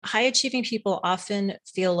high achieving people often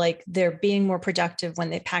feel like they're being more productive when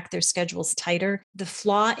they pack their schedules tighter. The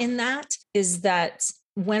flaw in that is that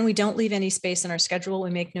when we don't leave any space in our schedule, we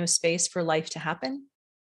make no space for life to happen.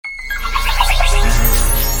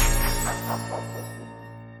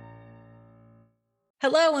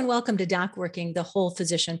 Hello and welcome to Doc Working, the Whole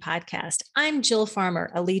Physician Podcast. I'm Jill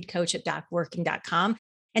Farmer, a lead coach at docworking.com.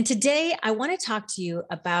 And today I want to talk to you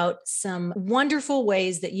about some wonderful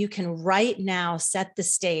ways that you can right now set the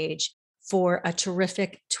stage for a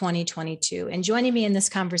terrific 2022. And joining me in this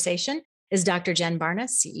conversation is Dr. Jen Barna,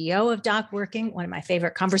 CEO of Doc Working, one of my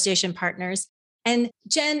favorite conversation partners. And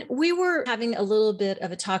Jen, we were having a little bit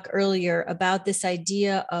of a talk earlier about this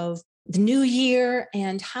idea of the new year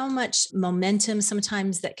and how much momentum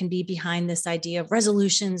sometimes that can be behind this idea of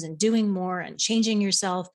resolutions and doing more and changing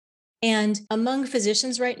yourself. And among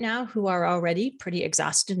physicians right now who are already pretty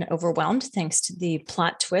exhausted and overwhelmed, thanks to the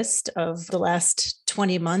plot twist of the last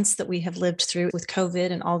 20 months that we have lived through with COVID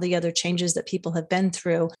and all the other changes that people have been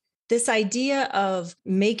through, this idea of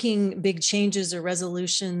making big changes or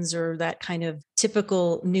resolutions or that kind of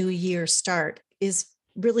typical new year start is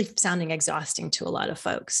really sounding exhausting to a lot of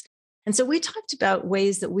folks. And so we talked about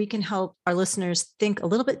ways that we can help our listeners think a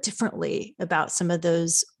little bit differently about some of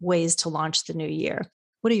those ways to launch the new year.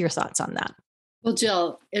 What are your thoughts on that? Well,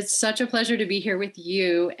 Jill, it's such a pleasure to be here with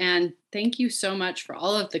you. And thank you so much for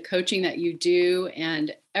all of the coaching that you do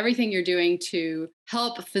and everything you're doing to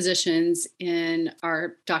help physicians in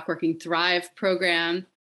our Doc Working Thrive program.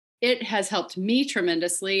 It has helped me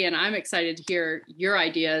tremendously, and I'm excited to hear your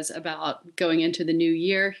ideas about going into the new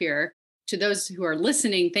year here. To those who are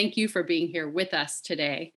listening, thank you for being here with us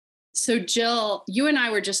today. So Jill, you and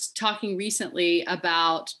I were just talking recently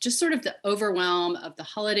about just sort of the overwhelm of the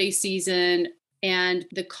holiday season and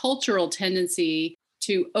the cultural tendency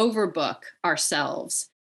to overbook ourselves.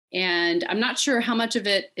 And I'm not sure how much of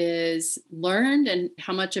it is learned and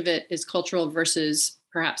how much of it is cultural versus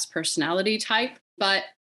perhaps personality type. But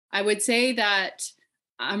I would say that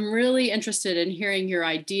I'm really interested in hearing your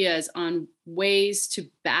ideas on ways to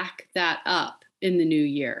back that up in the new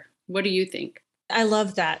year. What do you think? I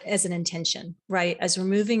love that as an intention, right? As we're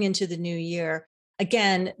moving into the new year,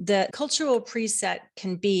 again, the cultural preset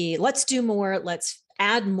can be, let's do more, let's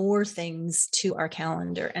add more things to our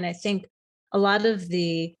calendar. And I think a lot of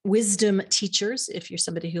the wisdom teachers, if you're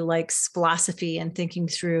somebody who likes philosophy and thinking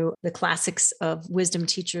through the classics of wisdom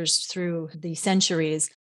teachers through the centuries,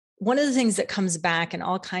 one of the things that comes back in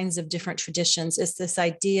all kinds of different traditions is this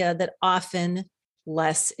idea that often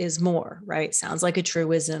less is more, right? Sounds like a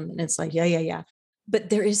truism. And it's like, yeah.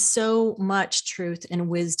 But there is so much truth and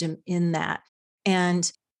wisdom in that. And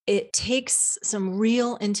it takes some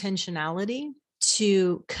real intentionality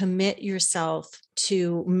to commit yourself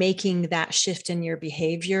to making that shift in your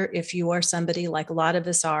behavior. If you are somebody like a lot of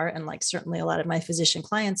us are, and like certainly a lot of my physician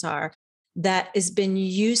clients are, that has been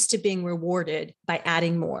used to being rewarded by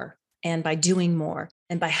adding more and by doing more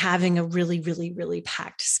and by having a really, really, really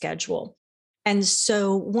packed schedule. And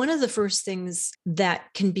so one of the first things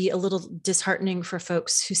that can be a little disheartening for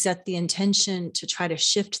folks who set the intention to try to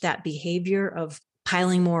shift that behavior of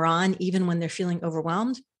piling more on, even when they're feeling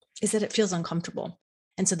overwhelmed, is that it feels uncomfortable.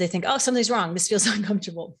 And so they think, oh, something's wrong. This feels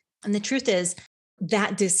uncomfortable. And the truth is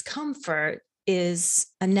that discomfort is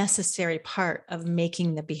a necessary part of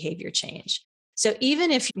making the behavior change. So even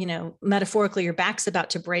if, metaphorically, your back's about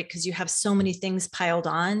to break because you have so many things piled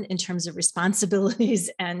on in terms of responsibilities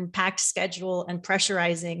and packed schedule and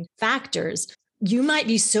pressurizing factors, you might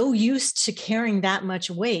be so used to carrying that much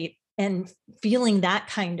weight and feeling that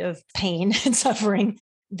kind of pain and suffering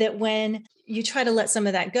that when you try to let some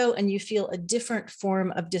of that go and you feel a different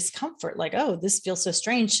form of discomfort, like, oh, this feels so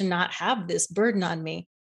strange to not have this burden on me.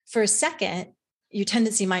 For a second, your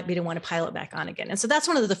tendency might be to want to pile it back on again. And so that's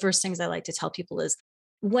one of the first things I like to tell people is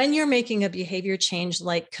when you're making a behavior change,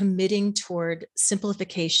 like committing toward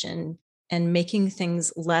simplification and making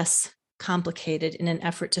things less complicated in an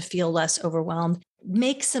effort to feel less overwhelmed,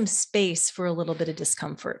 make some space for a little bit of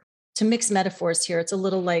discomfort. To mix metaphors here, it's a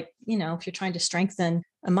little like, if you're trying to strengthen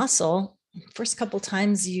a muscle, first couple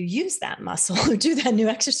times you use that muscle or do that new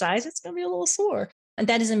exercise, it's going to be a little sore. And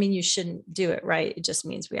that doesn't mean you shouldn't do it, right? It just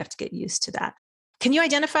means we have to get used to that. Can you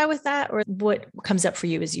identify with that, or what comes up for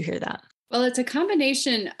you as you hear that? Well, it's a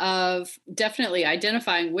combination of definitely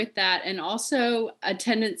identifying with that and also a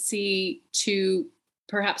tendency to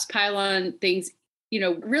perhaps pile on things,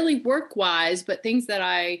 really work-wise, but things that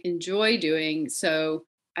I enjoy doing. So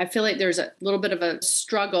I feel like there's a little bit of a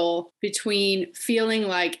struggle between feeling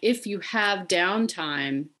like if you have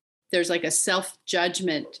downtime, there's like a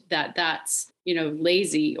self-judgment that that's,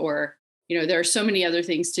 lazy or, there are so many other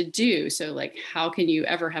things to do. So like, how can you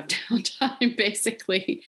ever have downtime,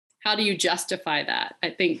 basically? How do you justify that?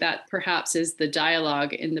 I think that perhaps is the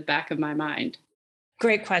dialogue in the back of my mind.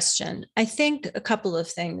 Great question. I think a couple of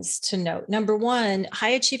things to note. Number one, high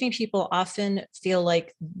achieving people often feel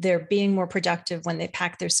like they're being more productive when they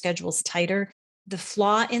pack their schedules tighter. The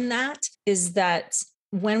flaw in that is that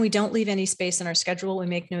when we don't leave any space in our schedule, we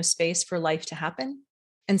make no space for life to happen.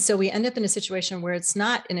 And so we end up in a situation where it's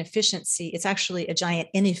not an efficiency, it's actually a giant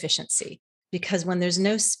inefficiency. Because when there's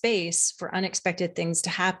no space for unexpected things to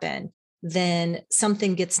happen, then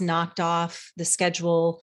something gets knocked off the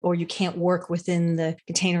schedule, or you can't work within the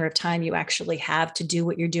container of time you actually have to do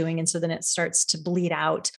what you're doing. And so then it starts to bleed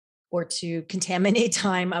out or to contaminate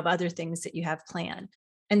time of other things that you have planned.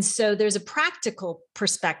 And so there's a practical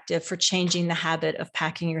perspective for changing the habit of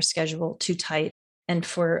packing your schedule too tight and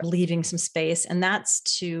for leaving some space. And that's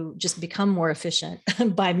to just become more efficient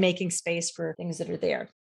by making space for things that are there.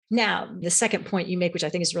 Now, the second point you make, which I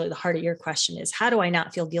think is really the heart of your question, is how do I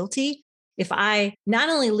not feel guilty if I not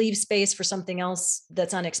only leave space for something else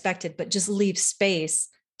that's unexpected, but just leave space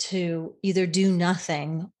to either do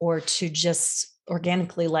nothing or to just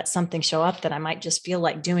organically let something show up that I might just feel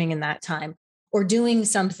like doing in that time, or doing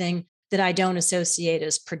something that I don't associate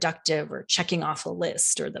as productive or checking off a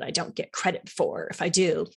list, or that I don't get credit for if I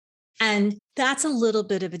do. And that's a little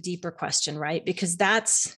bit of a deeper question, right? Because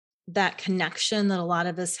that's that connection that a lot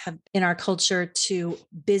of us have in our culture to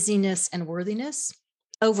busyness and worthiness.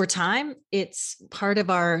 Over time, it's part of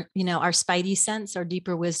our spidey sense, our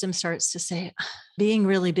deeper wisdom starts to say, being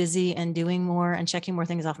really busy and doing more and checking more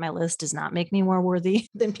things off my list does not make me more worthy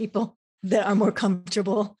than people that are more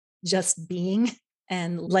comfortable just being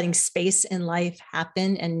and letting space in life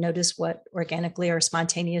happen and notice what organically or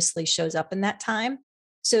spontaneously shows up in that time.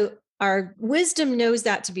 So our wisdom knows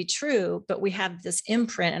that to be true, but we have this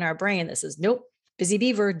imprint in our brain that says, nope, busy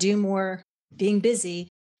beaver, do more, being busy,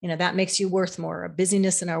 that makes you worth more. Our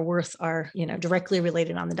busyness and our worth are, directly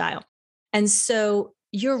related on the dial. And so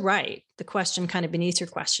you're right. The question kind of beneath your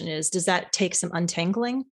question is, does that take some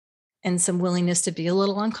untangling and some willingness to be a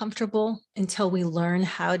little uncomfortable until we learn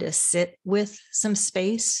how to sit with some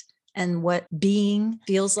space and what being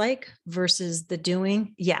feels like versus the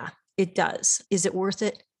doing? Yeah, it does. Is it worth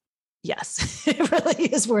it? Yes, it really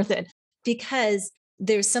is worth it, because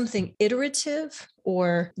there's something iterative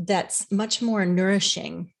or that's much more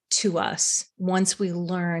nourishing to us once we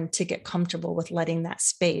learn to get comfortable with letting that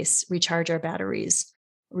space recharge our batteries,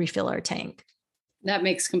 refill our tank. That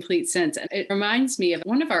makes complete sense. And it reminds me of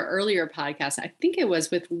one of our earlier podcasts. I think it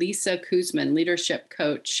was with Lisa Kuzman, leadership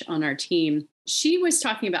coach on our team. She was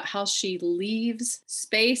talking about how she leaves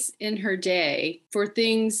space in her day for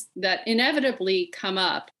things that inevitably come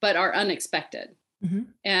up, but are unexpected. Mm-hmm.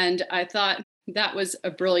 And I thought that was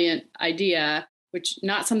a brilliant idea, which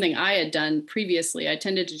not something I had done previously. I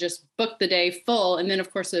tended to just book the day full. And then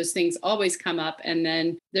of course, those things always come up and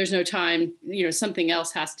then there's no time, something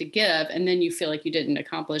else has to give. And then you feel like you didn't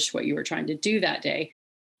accomplish what you were trying to do that day.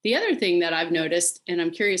 The other thing that I've noticed, and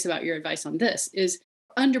I'm curious about your advice on this, is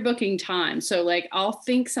underbooking time. So like I'll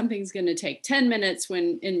think something's going to take 10 minutes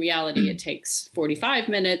when in reality it takes 45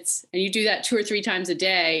 minutes, and you do that 2 or 3 times a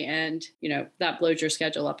day, and that blows your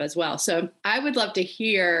schedule up as well. So I would love to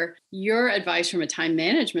hear your advice from a time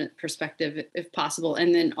management perspective if possible,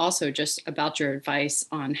 and then also just about your advice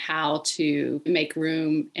on how to make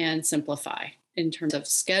room and simplify in terms of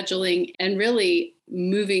scheduling and really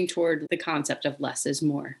moving toward the concept of less is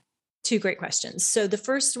more. 2 great questions. So the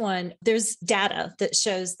first one, there's data that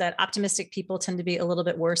shows that optimistic people tend to be a little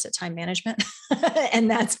bit worse at time management. And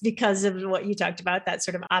that's because of what you talked about, that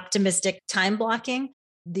sort of optimistic time blocking.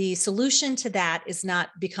 The solution to that is not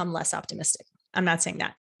become less optimistic. I'm not saying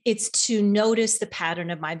that. It's to notice the pattern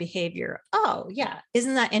of my behavior. Oh, yeah.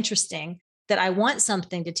 Isn't that interesting that I want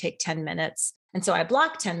something to take 10 minutes? And so I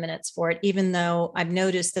block 10 minutes for it, even though I've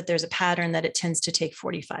noticed that there's a pattern that it tends to take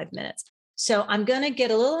 45 minutes. So I'm going to get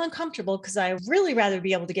a little uncomfortable because I really rather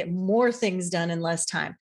be able to get more things done in less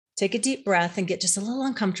time. Take a deep breath and get just a little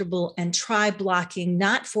uncomfortable and try blocking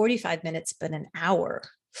not 45 minutes, but an hour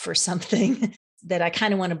for something that I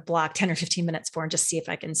kind of want to block 10 or 15 minutes for and just see if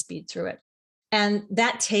I can speed through it. And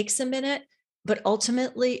that takes a minute, but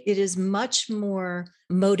ultimately it is much more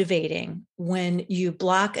motivating when you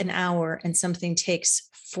block an hour and something takes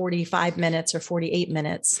 45 minutes or 48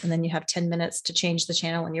 minutes, and then you have 10 minutes to change the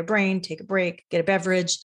channel in your brain, take a break, get a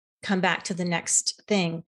beverage, come back to the next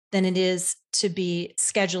thing, than it is to be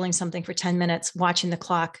scheduling something for 10 minutes, watching the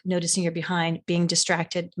clock, noticing you're behind, being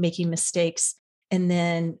distracted, making mistakes, and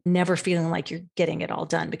then never feeling like you're getting it all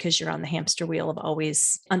done because you're on the hamster wheel of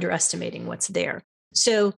always underestimating what's there.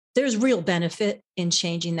 So there's real benefit in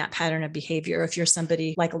changing that pattern of behavior if you're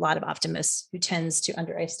somebody like a lot of optimists who tends to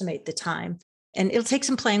underestimate the time. And it'll take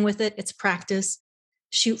some playing with it. It's practice.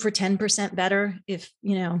 Shoot for 10% better. If,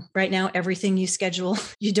 right now, everything you schedule,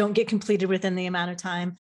 you don't get completed within the amount of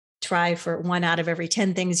time. Try for 1 out of every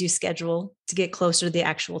 10 things you schedule to get closer to the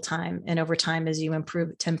actual time. And over time, as you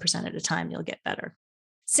improve 10% at a time, you'll get better.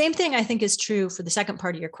 Same thing I think is true for the second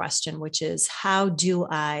part of your question, which is how do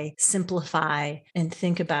I simplify and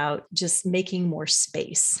think about just making more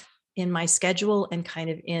space in my schedule and kind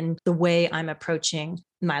of in the way I'm approaching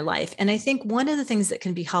my life. And I think one of the things that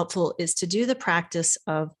can be helpful is to do the practice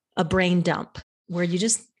of a brain dump where you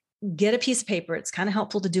just get a piece of paper. It's kind of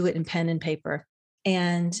helpful to do it in pen and paper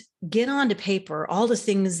and get onto paper all the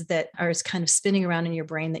things that are kind of spinning around in your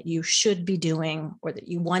brain that you should be doing or that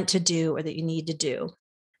you want to do or that you need to do.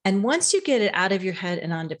 And once you get it out of your head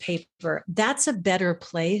and onto paper, that's a better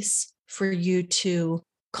place for you to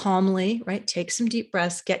calmly, right? Take some deep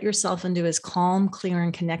breaths, get yourself into as calm, clear,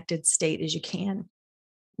 and connected state as you can.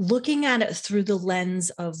 Looking at it through the lens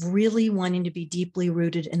of really wanting to be deeply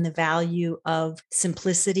rooted in the value of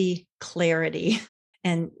simplicity, clarity,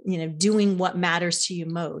 and doing what matters to you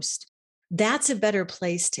most. That's a better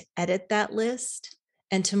place to edit that list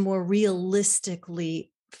and to more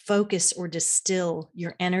realistically focus or distill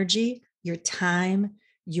your energy, your time,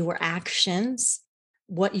 your actions,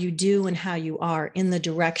 what you do and how you are in the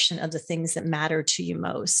direction of the things that matter to you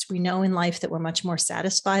most. We know in life that we're much more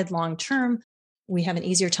satisfied long term. We have an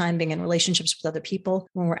easier time being in relationships with other people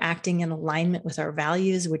when we're acting in alignment with our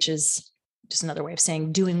values, which is just another way of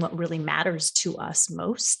saying doing what really matters to us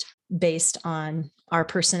most based on our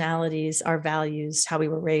personalities, our values, how we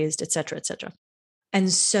were raised, et cetera, et cetera.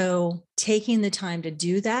 And so taking the time to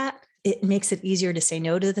do that, it makes it easier to say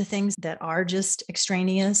no to the things that are just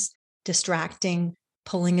extraneous, distracting,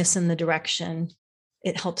 pulling us in the direction.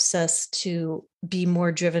 It helps us to be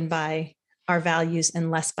more driven by our values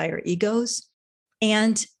and less by our egos.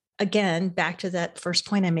 And again, back to that first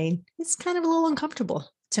point I made, it's kind of a little uncomfortable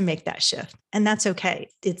to make that shift. And that's okay.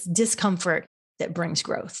 It's discomfort that brings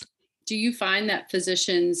growth. Do you find that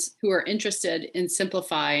physicians who are interested in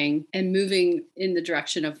simplifying and moving in the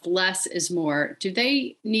direction of less is more, do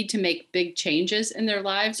they need to make big changes in their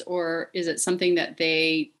lives, or is it something that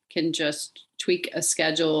they can just tweak a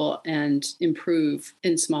schedule and improve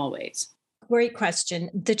in small ways? Great question.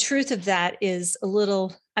 The truth of that is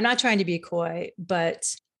I'm not trying to be coy,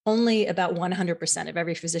 but only about 100% of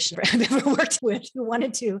every physician I've ever worked with who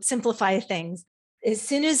wanted to simplify things. As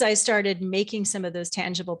soon as I started making some of those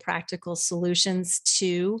tangible, practical solutions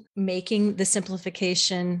to making the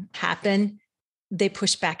simplification happen, they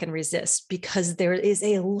push back and resist because there is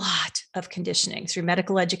a lot of conditioning through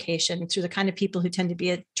medical education, through the kind of people who tend to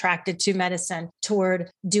be attracted to medicine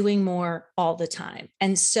toward doing more all the time.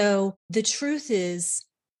 And so the truth is,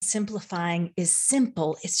 simplifying is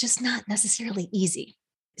simple. It's just not necessarily easy.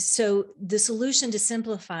 So the solution to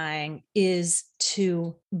simplifying is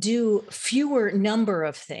to do fewer number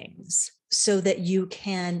of things so that you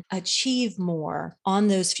can achieve more on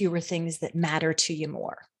those fewer things that matter to you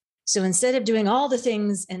more. So instead of doing all the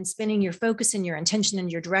things and spinning your focus and your intention and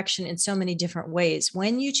your direction in so many different ways,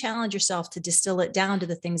 when you challenge yourself to distill it down to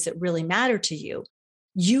the things that really matter to you,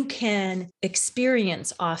 you can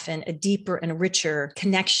experience often a deeper and richer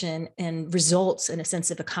connection and results and a sense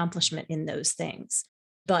of accomplishment in those things.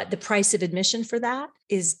 But the price of admission for that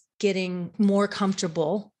is getting more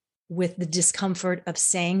comfortable with the discomfort of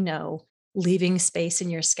saying no, leaving space in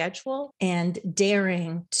your schedule, and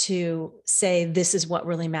daring to say, this is what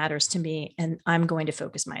really matters to me, and I'm going to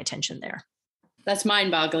focus my attention there. That's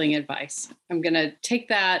mind-boggling advice. I'm going to take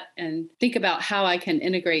that and think about how I can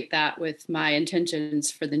integrate that with my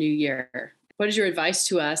intentions for the new year. What is your advice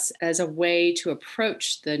to us as a way to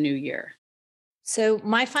approach the new year? So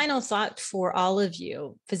my final thought for all of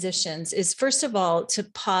you physicians is, first of all, to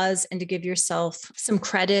pause and to give yourself some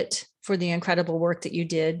credit for the incredible work that you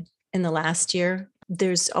did in the last year.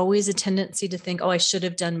 There's always a tendency to think, oh, I should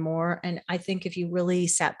have done more. And I think if you really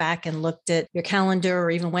sat back and looked at your calendar or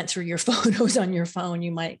even went through your photos on your phone,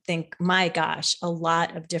 you might think, my gosh, a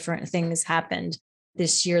lot of different things happened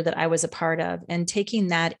this year that I was a part of. And taking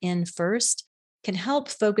that in first can help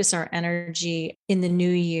focus our energy in the new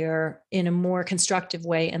year in a more constructive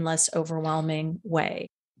way and less overwhelming way.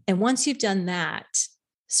 And once you've done that,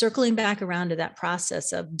 circling back around to that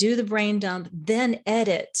process of do the brain dump, then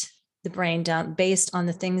edit the brain dump based on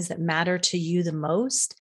the things that matter to you the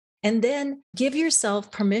most. And then give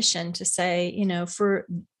yourself permission to say, for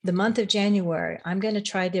the month of January, I'm going to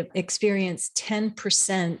try to experience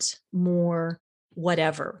 10% more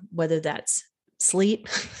whatever, whether that's sleep,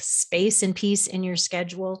 space and peace in your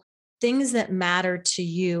schedule, things that matter to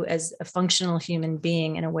you as a functional human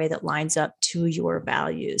being in a way that lines up to your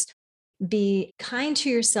values. Be kind to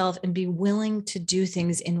yourself and be willing to do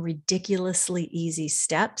things in ridiculously easy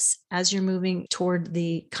steps as you're moving toward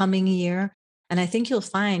the coming year. And I think you'll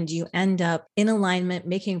find you end up in alignment,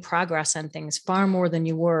 making progress on things far more than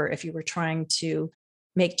you were if you were trying to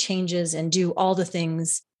make changes and do all the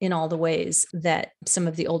things in all the ways that some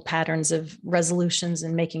of the old patterns of resolutions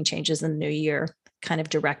and making changes in the new year kind of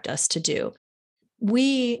direct us to do.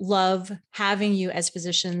 We love having you as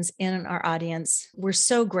physicians in our audience. We're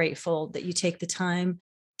so grateful that you take the time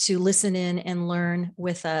to listen in and learn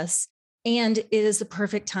with us. And it is the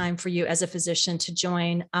perfect time for you as a physician to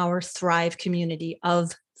join our Thrive community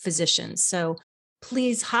of physicians. So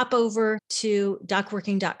please hop over to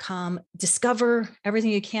docworking.com, discover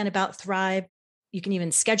everything you can about Thrive. You can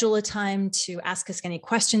even schedule a time to ask us any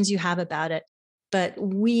questions you have about it. But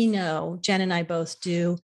we know, Jen and I both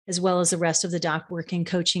do, as well as the rest of the Doc Working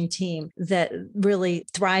coaching team, that really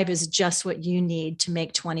Thrive is just what you need to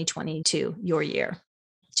make 2022 your year.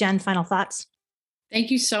 Jen, final thoughts? Thank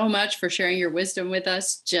you so much for sharing your wisdom with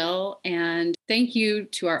us, Jill. And thank you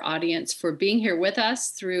to our audience for being here with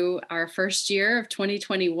us through our first year of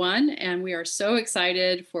 2021. And we are so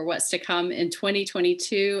excited for what's to come in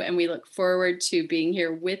 2022. And we look forward to being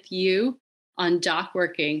here with you on Doc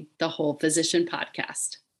Working, the Whole Physician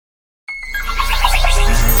Podcast.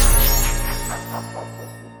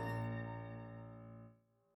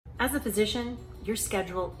 As a physician, your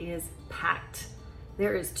schedule is packed.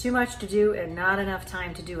 There is too much to do and not enough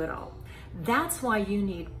time to do it all. That's why you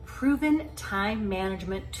need proven time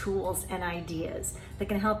management tools and ideas that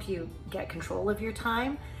can help you get control of your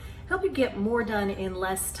time, help you get more done in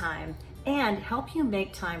less time, and help you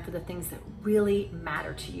make time for the things that really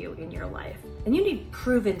matter to you in your life. And you need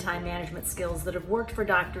proven time management skills that have worked for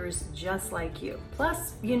doctors just like you.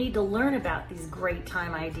 Plus, you need to learn about these great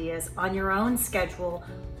time ideas on your own schedule,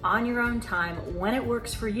 on your own time, when it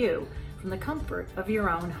works for you, from the comfort of your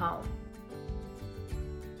own home.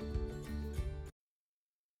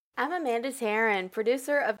 I'm Amanda Taryn,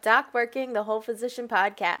 producer of Doc Working, the Whole Physician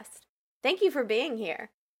Podcast. Thank you for being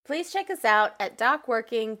here. Please check us out at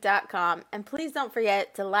docworking.com, and please don't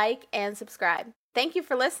forget to like and subscribe. Thank you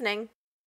for listening.